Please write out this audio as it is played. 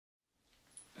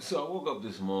So I woke up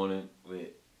this morning with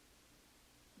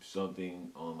something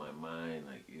on my mind,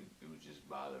 like it was just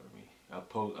bothering me.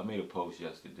 I made a post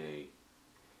yesterday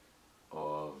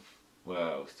of where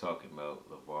I was talking about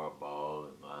Lavar Ball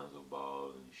and Lonzo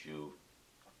Ball and the shoe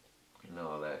and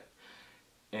all that.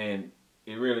 And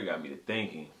it really got me to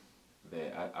thinking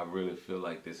that I really feel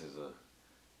like this is a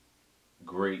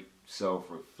great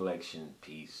self-reflection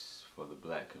piece for the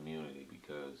black community,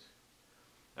 because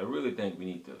I really think we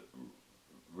need to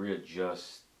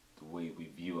readjust the way we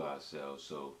view ourselves.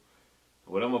 So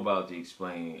what I'm about to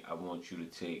explain, I want you to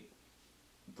take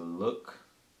the look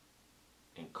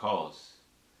and cost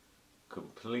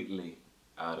completely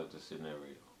out of the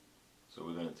scenario. So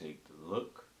we're going to take the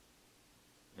look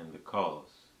and the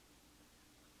cost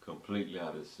completely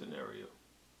out of the scenario.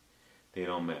 They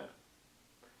don't matter.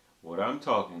 What I'm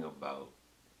talking about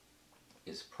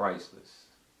is priceless.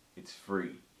 It's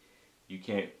free. You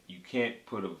can't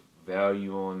put a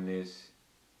value on this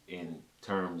in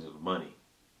terms of money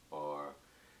or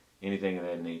anything of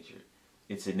that nature.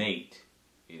 It's innate.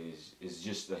 It's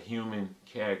just a human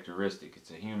characteristic. It's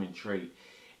a human trait.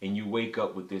 And you wake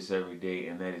up with this every day,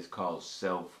 and that is called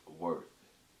self-worth.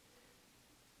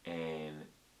 And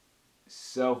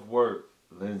self-worth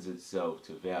lends itself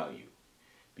to value,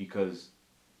 because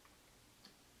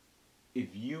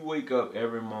if you wake up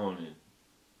every morning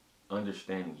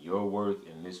understanding your worth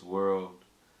in this world,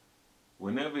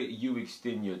 whenever you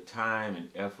extend your time and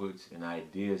efforts and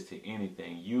ideas to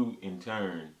anything, you in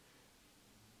turn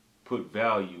put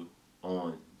value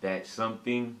on that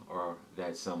something or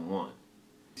that someone.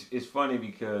 It's funny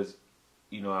because,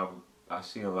 you know, I've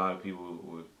seen a lot of people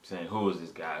were saying, "Who is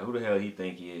this guy? Who the hell he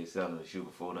think he is selling a shoe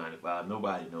for $4.95?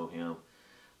 Nobody know him.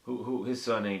 Who his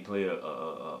son ain't played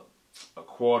a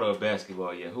quarter of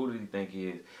basketball yet. Who did he think he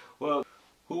is?" Well,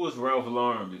 who was Ralph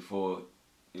Lauren before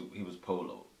he was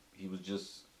Polo? He was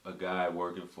just a guy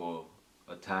working for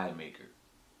a tie maker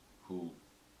who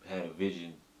had a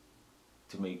vision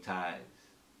to make ties.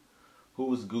 Who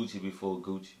was Gucci before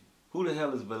Gucci? Who the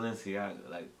hell is Balenciaga?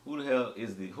 Like, who the hell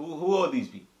is who are these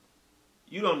people?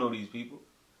 You don't know these people.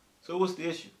 So what's the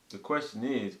issue? The question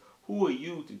is, who are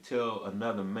you to tell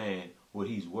another man what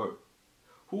he's worth?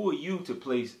 Who are you to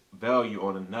place value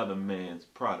on another man's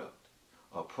product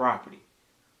or property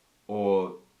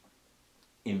or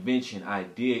invention,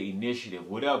 idea, initiative,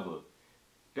 whatever?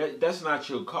 That's not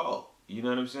your call. You know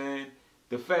what I'm saying?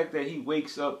 The fact that he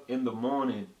wakes up in the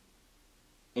morning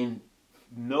and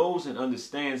knows and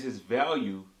understands his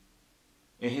value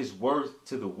and his worth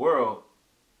to the world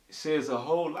says a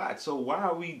whole lot. So why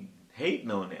are we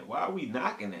hating on that? Why are we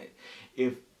knocking that?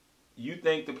 If you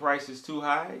think the price is too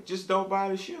high, just don't buy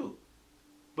the shoe.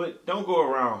 But don't go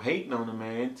around hating on the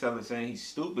man, saying he's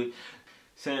stupid,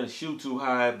 saying the shoe too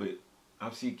high. But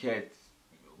I've seen cats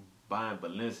buying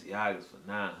Balenciagas for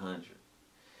 $900.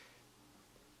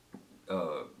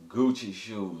 Gucci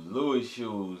shoes, Louis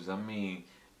shoes. I mean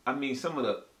some of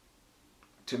the,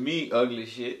 to me, ugly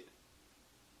shit.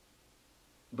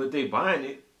 But they buying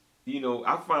it. You know,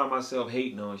 I find myself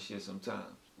hating on shit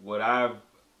sometimes. What I've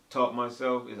taught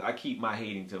myself is I keep my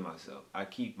hating to myself. I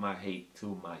keep my hate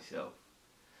to myself.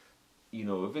 You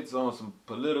know, if it's on some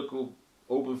political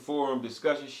open forum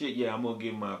discussion shit, yeah, I'm gonna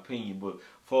give my opinion. But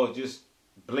for just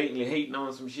blatantly hating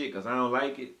on some shit because I don't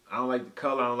like it, I don't like the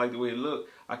color, I don't like the way it look,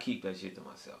 I keep that shit to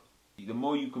myself. The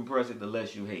more you compress it, the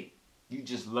less you hate. You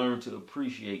just learn to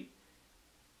appreciate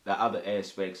the other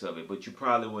aspects of it. But you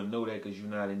probably wouldn't know that because you're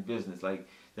not in business. Like,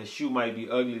 that shoe might be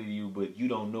ugly to you, but you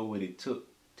don't know what it took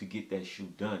to get that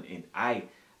shoe done. And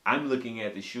I'm looking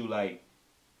at the shoe like,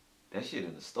 that shit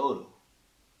in the store though.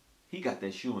 He got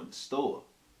that shoe in the store.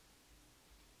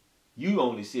 You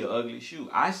only see an ugly shoe.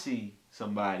 I see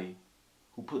somebody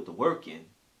who put the work in,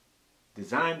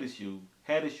 designed the shoe,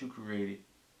 had the shoe created,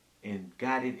 and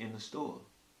got it in the store.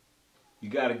 You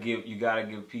gotta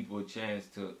give people a chance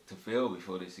to fail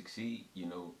before they succeed. You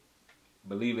know,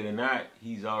 believe it or not,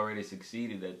 he's already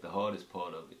succeeded at the hardest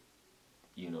part of it.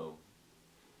 You know,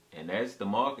 and that's the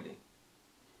marketing.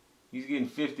 He's getting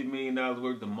 $50 million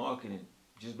worth of marketing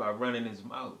just by running his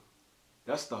mouth.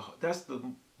 That's the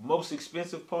most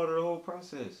expensive part of the whole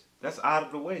process. That's out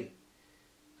of the way,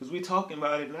 because we're talking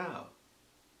about it now,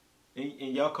 and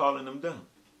y'all calling them dumb.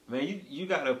 Man, you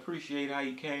gotta appreciate how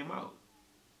he came out.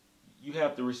 You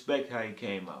have to respect how he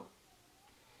came out.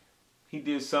 He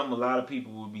did something a lot of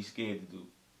people would be scared to do.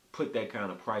 Put that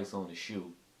kind of price on a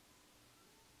shoe,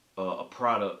 a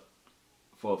product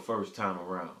for a first time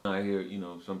around. I hear, you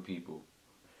know, some people,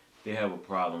 they have a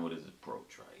problem with his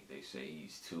approach, right? They say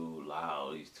he's too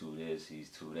loud, he's too this, he's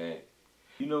too that.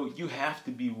 You know, you have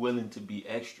to be willing to be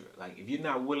extra. Like, if you're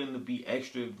not willing to be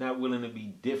extra, not willing to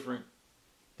be different,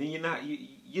 then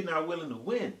you're not willing to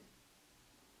win.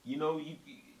 You know,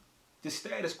 the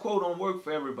status quo don't work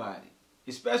for everybody,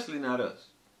 especially not us.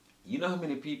 You know how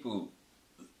many people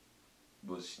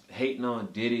was hating on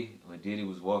Diddy when Diddy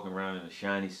was walking around in the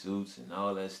shiny suits and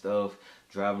all that stuff,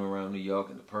 driving around New York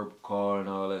in the purple car and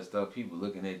all that stuff. People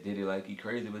looking at Diddy like he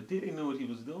crazy, but Diddy knew what he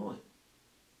was doing.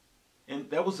 And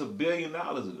that was $1 billion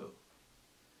ago.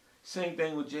 Same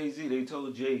thing with Jay-Z. They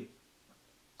told Jay,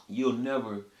 you'll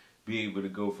never be able to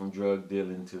go from drug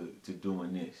dealing to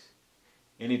doing this.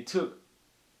 And it took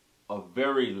a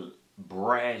very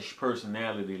brash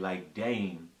personality like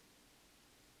Dame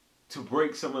to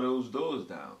break some of those doors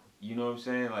down. You know what I'm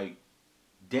saying? Like,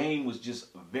 Dame was just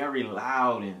very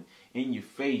loud and in your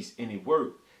face, and it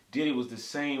worked. Diddy was the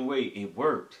same way. It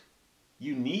worked.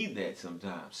 You need that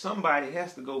sometimes. Somebody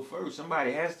has to go first.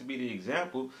 Somebody has to be the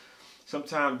example.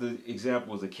 Sometimes the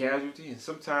example is a casualty, and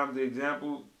sometimes the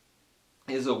example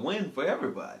is a win for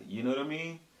everybody. You know what I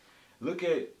mean? Look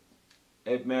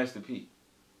at Master P.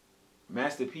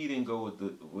 Master P didn't go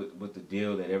with the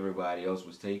deal that everybody else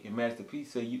was taking. Master P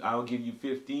said, I'll give you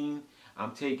 15.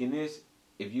 I'm taking this.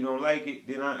 If you don't like it,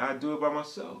 then I do it by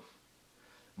myself.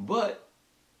 But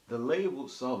the label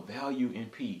saw value in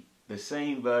P. The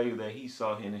same value that he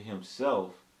saw in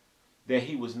himself, that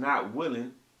he was not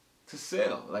willing to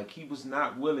sell. Like, he was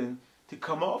not willing to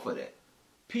come off of that.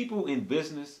 People in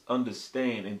business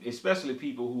understand, and especially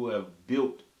people who have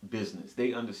built business,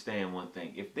 they understand one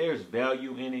thing. If there's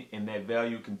value in it and that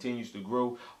value continues to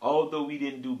grow, although we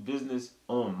didn't do business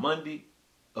on Monday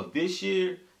of this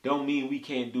year, don't mean we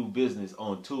can't do business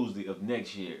on Tuesday of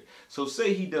next year. So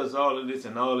say he does all of this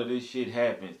and all of this shit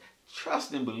happens.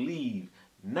 Trust and believe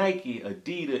Nike,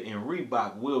 Adidas, and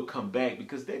Reebok will come back,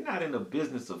 because they're not in the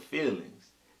business of feelings.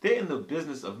 They're in the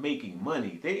business of making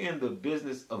money. They're in the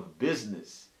business of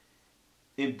business.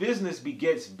 And business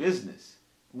begets business.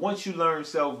 Once you learn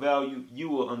self-value, you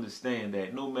will understand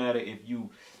that no matter if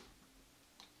you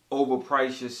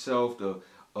overprice yourself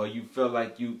or you felt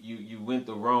like you went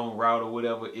the wrong route or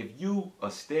whatever, if you are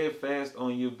steadfast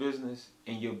on your business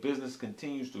and your business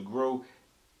continues to grow,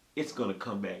 it's going to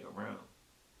come back around.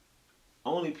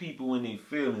 Only people in their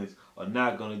feelings are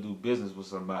not going to do business with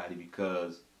somebody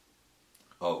because,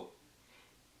 oh,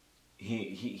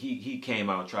 he came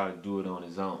out and tried to do it on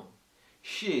his own.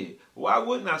 Shit, why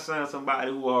wouldn't I sign somebody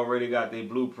who already got their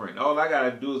blueprint? All I got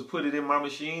to do is put it in my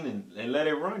machine and let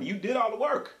it run. You did all the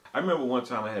work. I remember one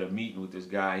time I had a meeting with this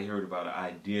guy. He heard about an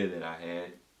idea that I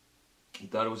had. He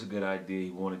thought it was a good idea.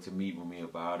 He wanted to meet with me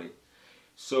about it.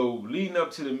 So leading up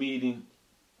to the meeting,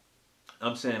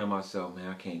 I'm saying to myself, man,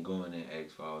 I can't go in there and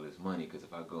ask for all this money, because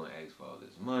if I go and ask for all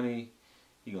this money,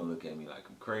 he going to look at me like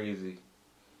I'm crazy.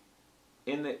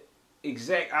 And the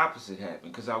exact opposite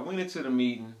happened, because I went into the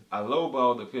meeting, I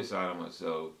lowballed the piss out of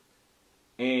myself,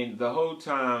 and the whole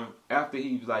time, after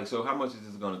he was like, so how much is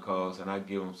this going to cost? And I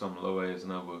give him some low-ass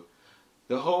number.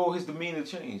 His demeanor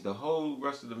changed. The whole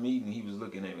rest of the meeting, he was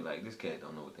looking at me like, this cat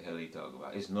don't know what the hell he talking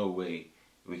about. There's no way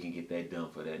we can get that done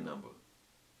for that number.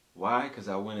 Why? Because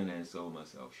I went in there and sold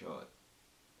myself short.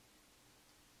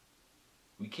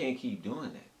 We can't keep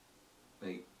doing that.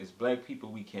 Like, as black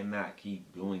people, we cannot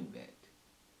keep doing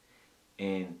that.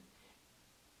 And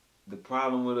the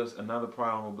problem with us, another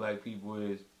problem with black people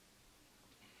is,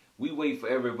 we wait for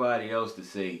everybody else to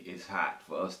say it's hot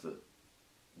for us to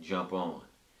jump on.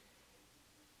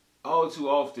 All too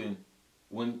often,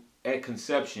 when at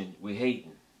conception, we're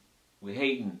hating. We're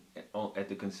hating at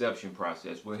the conception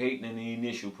process. We're hating in the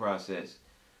initial process.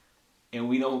 And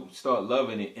we don't start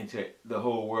loving it until the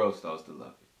whole world starts to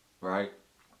love it. Right?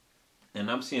 And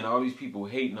I'm seeing all these people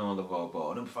hating on Lavar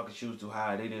Ball. Them fucking shoes too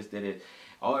high. They this, they that.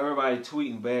 Everybody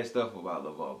tweeting bad stuff about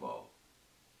Lavar Ball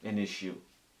and this shoe.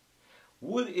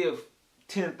 What if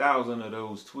 10,000 of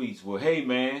those tweets were, hey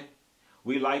man,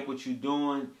 we like what you're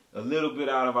doing, a little bit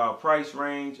out of our price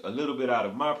range, a little bit out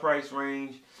of my price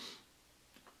range.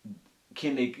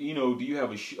 Can they, do you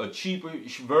have a cheaper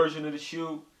version of the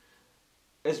shoe?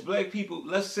 As black people,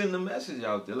 let's send a message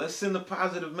out there. Let's send a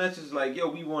positive message like, yo,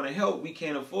 we want to help. We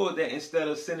can't afford that, instead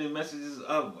of sending messages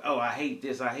of, oh, I hate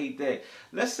this, I hate that.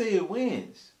 Let's say it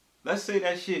wins. Let's say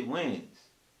that shit wins.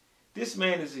 This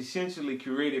man has essentially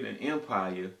created an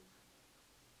empire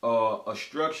or a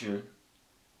structure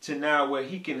to now where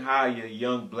he can hire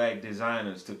young black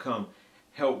designers to come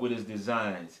help with his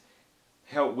designs,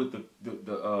 help with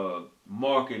the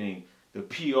marketing, the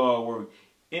PR work.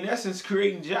 In essence,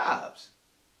 creating jobs.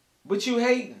 But you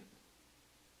hating.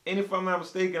 And if I'm not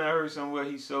mistaken, I heard somewhere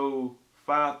he sold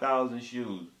 5,000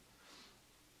 shoes.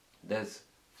 That's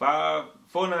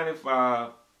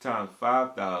 $495 times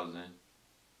 5,000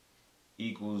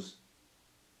 equals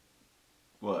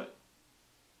what?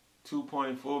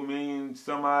 2.4 million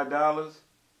some odd dollars.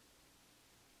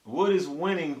 What is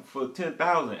winning for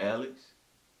 10,000, Alex?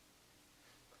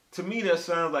 To me, that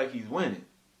sounds like he's winning.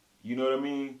 You know what I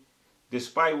mean?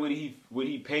 Despite what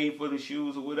he paid for the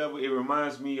shoes or whatever, it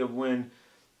reminds me of when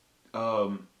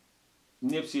Nipsey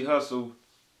Hussle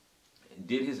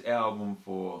did his album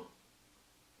for.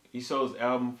 He sold his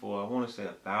album for, I want to say,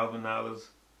 $1,000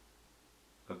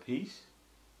 a piece,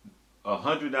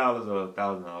 $100 or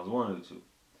 $1,000, one of the two.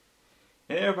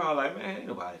 And everybody like, man, ain't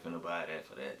nobody finna buy that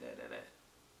for that.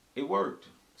 It worked.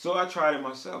 So I tried it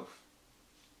myself.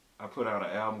 I put out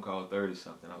an album called 30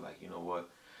 something. I was like, you know what?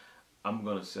 I'm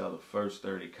gonna sell the first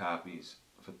 30 copies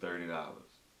for $30.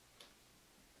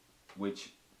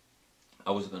 Which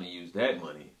I was gonna use that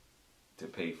money to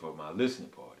pay for my listening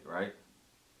party, right?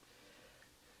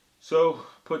 So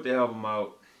put the album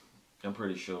out. I'm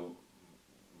pretty sure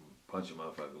a bunch of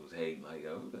motherfuckers was hating, like,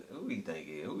 yo, who he think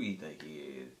he is? Who he think he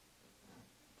is?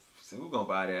 So we're gonna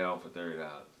buy that album for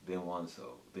 $30. Then one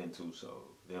sold, then two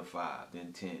sold, then 5,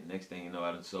 then 10. Next thing you know,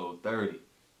 I done sold 30.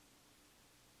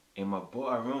 And my boy,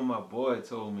 I remember my boy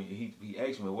told me, he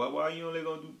asked me, why you only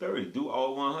gonna do 30? Do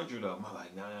all 100 of them. I'm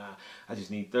like, nah, I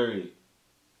just need 30.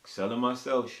 Selling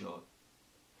myself short.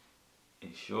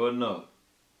 And sure enough,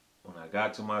 when I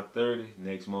got to my 30,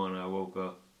 next morning I woke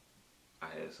up, I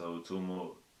had sold 2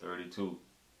 more, 32.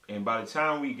 And by the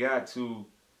time we got to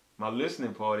my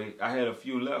listening party, I had a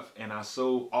few left, and I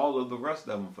sold all of the rest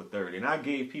of them for 30. And I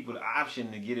gave people the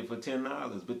option to get it for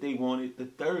 $10, but they wanted the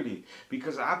 30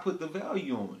 because I put the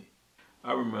value on it.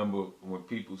 I remember when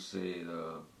people said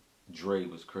Dre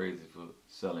was crazy for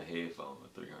selling headphones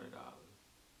for $300.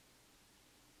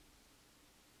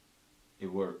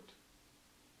 It worked.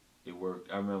 It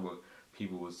worked. I remember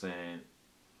people were saying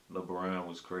LeBron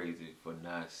was crazy for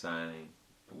not signing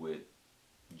with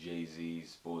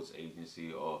Jay-Z's sports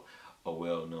agency or a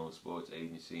well-known sports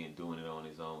agency and doing it on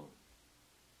his own.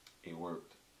 It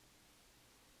worked.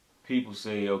 People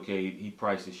say, okay, he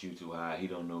priced the shoe too high. He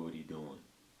don't know what he's doing.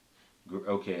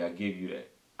 Okay, I give you that.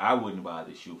 I wouldn't buy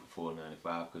this shoe for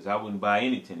 $4.95 because I wouldn't buy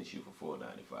any tennis shoe for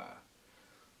 $4.95.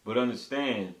 But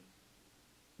understand,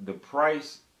 the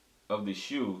price of the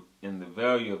shoe and the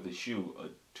value of the shoe are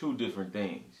two different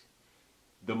things.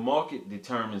 The market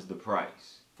determines the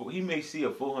price. He may see a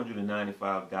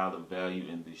 $495 value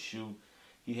in the shoe.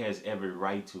 He has every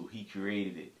right to. He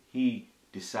created it. He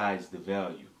decides the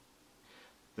value.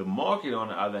 The market, on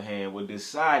the other hand, will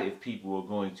decide if people are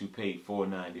going to pay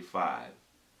 $4.95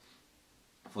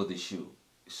 for the shoe.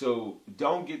 So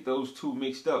don't get those two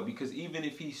mixed up, because even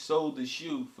if he sold the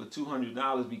shoe for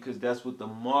 $200 because that's what the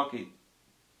market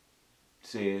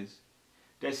says,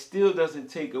 that still doesn't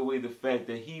take away the fact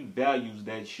that he values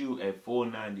that shoe at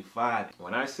 $4.95.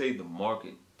 When I say the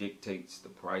market dictates the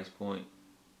price point,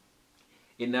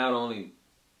 it not only,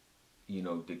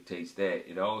 dictates that,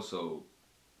 it also,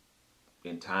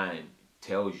 in time,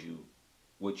 tells you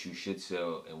what you should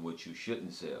sell and what you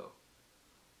shouldn't sell.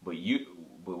 But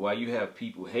while you have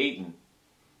people hating,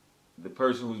 the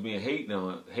person who's being hated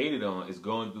on is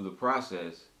going through the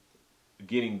process,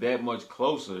 getting that much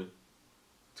closer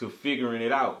to figuring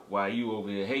it out while you over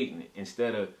here hating it,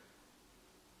 instead of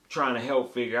trying to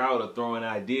help figure out or throwing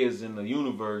ideas in the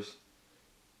universe.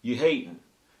 You hating,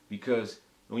 because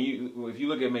if you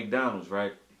look at McDonald's,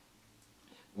 right?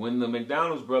 When the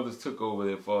McDonald's brothers took over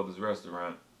their father's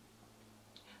restaurant,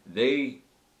 they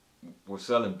were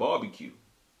selling barbecue.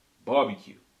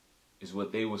 Barbecue is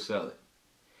what they were selling.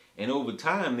 And over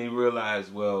time, they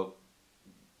realized, well,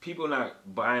 people are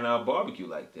not buying our barbecue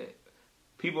like that.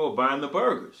 People are buying the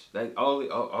burgers. All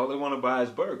they want to buy is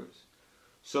burgers.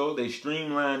 So they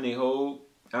streamlined their whole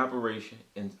operation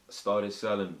and started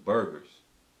selling burgers.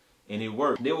 And it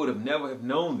worked. They would have never have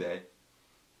known that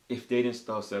if they didn't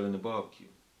start selling the barbecue.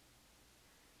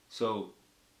 So,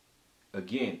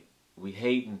 again, we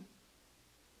hating,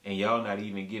 and y'all not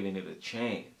even giving it a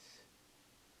chance.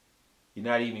 You're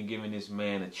not even giving this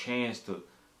man a chance to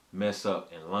mess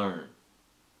up and learn.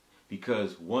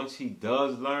 Because once he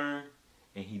does learn,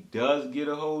 and he does get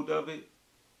a hold of it,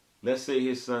 let's say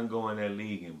his son go in that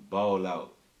league and ball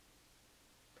out.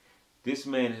 This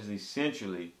man has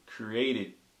essentially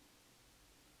created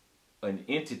an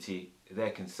entity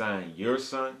that can sign your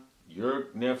son, your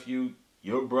nephew,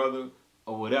 your brother,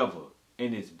 or whatever,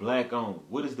 and it's black owned.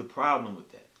 What is the problem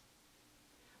with that?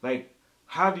 Like,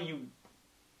 how do you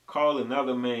call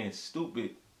another man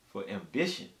stupid for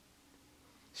ambition?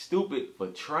 Stupid for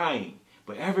trying.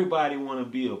 But everybody want to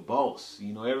be a boss.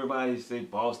 You know, everybody say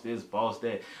boss this, boss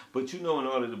that. But you know, in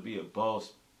order to be a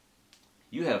boss,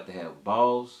 you have to have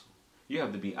balls. You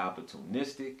have to be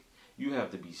opportunistic. You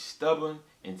have to be stubborn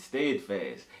and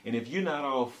steadfast. And if you're not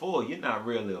all four, you're not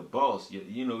really a boss.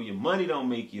 You know, your money don't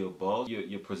make you a boss.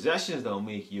 Your possessions don't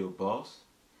make you a boss.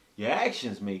 Your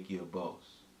actions make you a boss.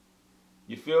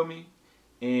 You feel me?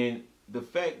 And the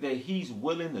fact that he's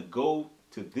willing to go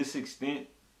to this extent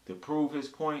to prove his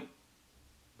point,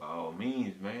 by all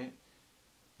means, man,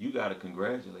 you got to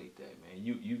congratulate that, man.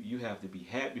 You have to be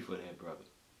happy for that brother.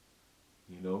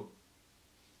 You know?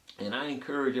 And I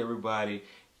encourage everybody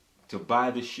to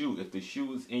buy the shoe. If the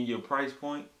shoe is in your price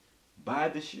point, buy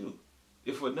the shoe.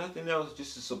 If for nothing else,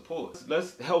 just to support.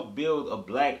 Let's help build a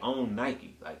black-owned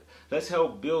Nike. Like, let's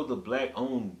help build a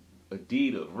black-owned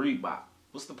Adidas, Reebok.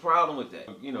 What's the problem with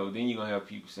that? You know, then you're going to have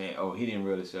people saying, oh, he didn't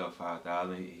really sell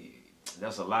 5,000.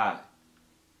 That's a lie.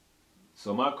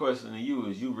 So my question to you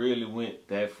is, you really went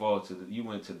that far you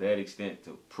went to that extent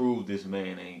to prove this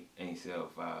man ain't sell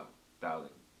 5,000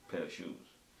 pair of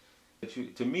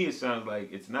shoes. To me, it sounds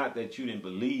like it's not that you didn't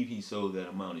believe he sold that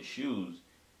amount of shoes.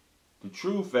 The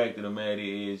true fact of the matter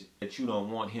is that you don't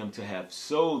want him to have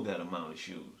sold that amount of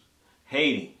shoes.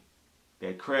 Hating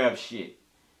that crap shit.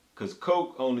 Because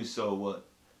Coke only sold, what,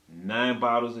 9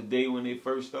 bottles a day when they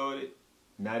first started?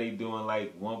 Now they doing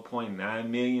like 1.9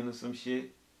 million or some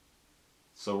shit.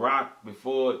 Ciroc,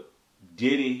 before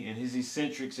Diddy and his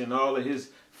eccentrics and all of his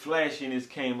flashiness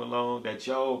came along that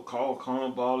y'all call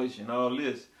cornballish and all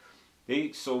this,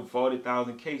 they sold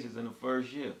 40,000 cases in the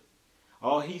first year.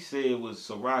 All he said was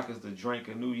Ciroc is the drink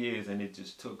of New Year's, and it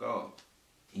just took off.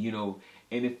 You know,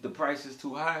 and if the price is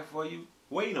too high for you,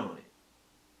 wait on it.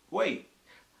 Wait.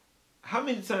 How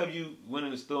many times you went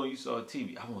in the store and you saw a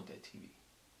TV? I want that TV.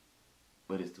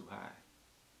 But it's too high.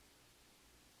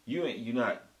 You're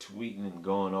not tweeting and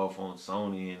going off on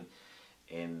Sony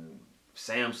and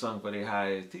Samsung for their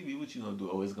highest TV. What you gonna do?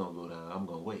 Oh, it's gonna go down. I'm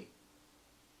gonna wait.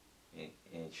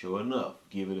 And sure enough,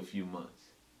 give it a few months.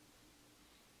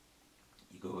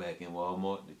 You go back in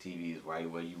Walmart, the TV is right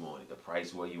where you want it, the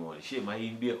price where you want it. Shit might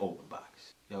even be an open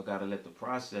box. Y'all gotta let the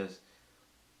process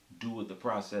do what the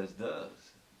process does.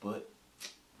 But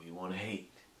we wanna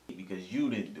hate because you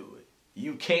didn't do it.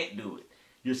 You can't do it.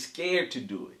 You're scared to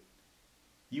do it.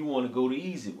 You wanna go the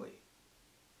easy way.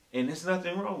 And there's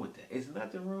nothing wrong with that. There's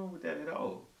nothing wrong with that at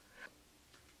all.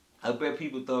 I bet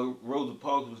people thought Rosa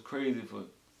Parks was crazy for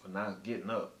not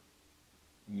getting up.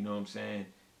 You know what I'm saying?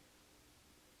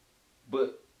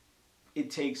 But it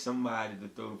takes somebody to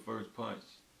throw the first punch.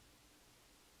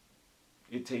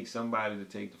 It takes somebody to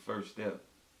take the first step.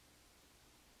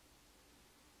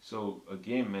 So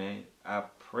again, man, I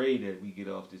pray that we get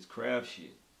off this crap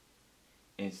shit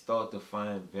and start to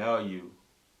find value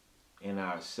in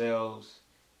ourselves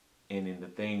and in the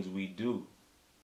things we do.